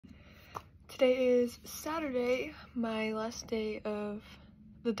Today is Saturday. My last day of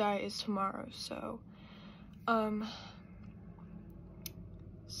the diet is tomorrow, so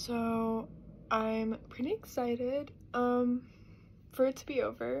I'm pretty excited for it to be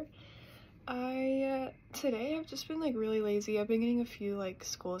over. Today I've just been like really lazy. I've been getting a few like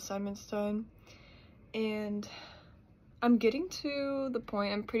school assignments done, and I'm getting to the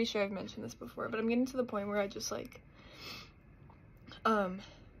point, I'm pretty sure I've mentioned this before, but I'm getting to the point where I just like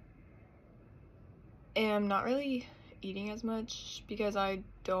am not really eating as much because I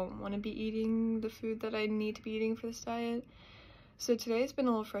don't want to be eating the food that I need to be eating for this diet. So today's been a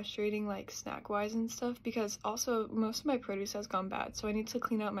little frustrating, like snack wise and stuff, because also most of my produce has gone bad, so I need to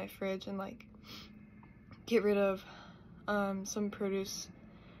clean out my fridge and like get rid of some produce,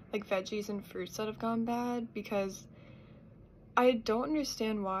 like veggies and fruits that have gone bad, because I don't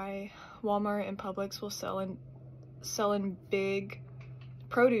understand why Walmart and Publix will sell in big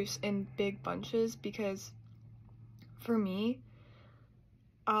produce in big bunches, because for me,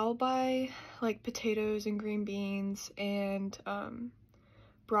 I'll buy like potatoes and green beans and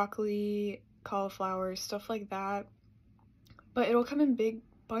broccoli, cauliflower, stuff like that, but it'll come in big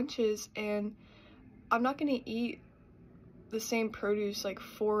bunches, and I'm not gonna eat the same produce like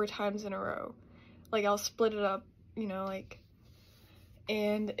 4 times in a row. Like I'll split it up, you know, like,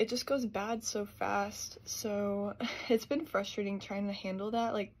 and it just goes bad so fast. So it's been frustrating trying to handle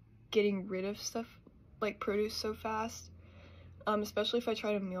that, like getting rid of stuff like produce so fast, especially if I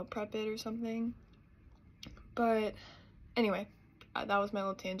try to meal prep it or something. But anyway, that was my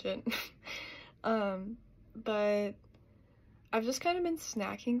little tangent. But I've just kind of been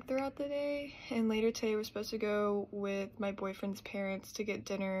snacking throughout the day, and later today we're supposed to go with my boyfriend's parents to get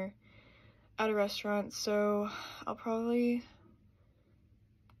dinner at a restaurant, so I'll probably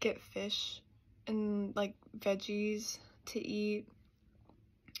get fish and like veggies to eat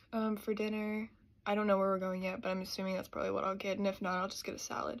for dinner. I don't know where we're going yet, but I'm assuming that's probably what I'll get, and if not, I'll just get a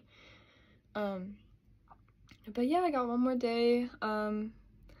salad. But yeah, I got one more day, and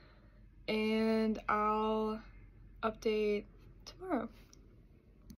I'll update tomorrow.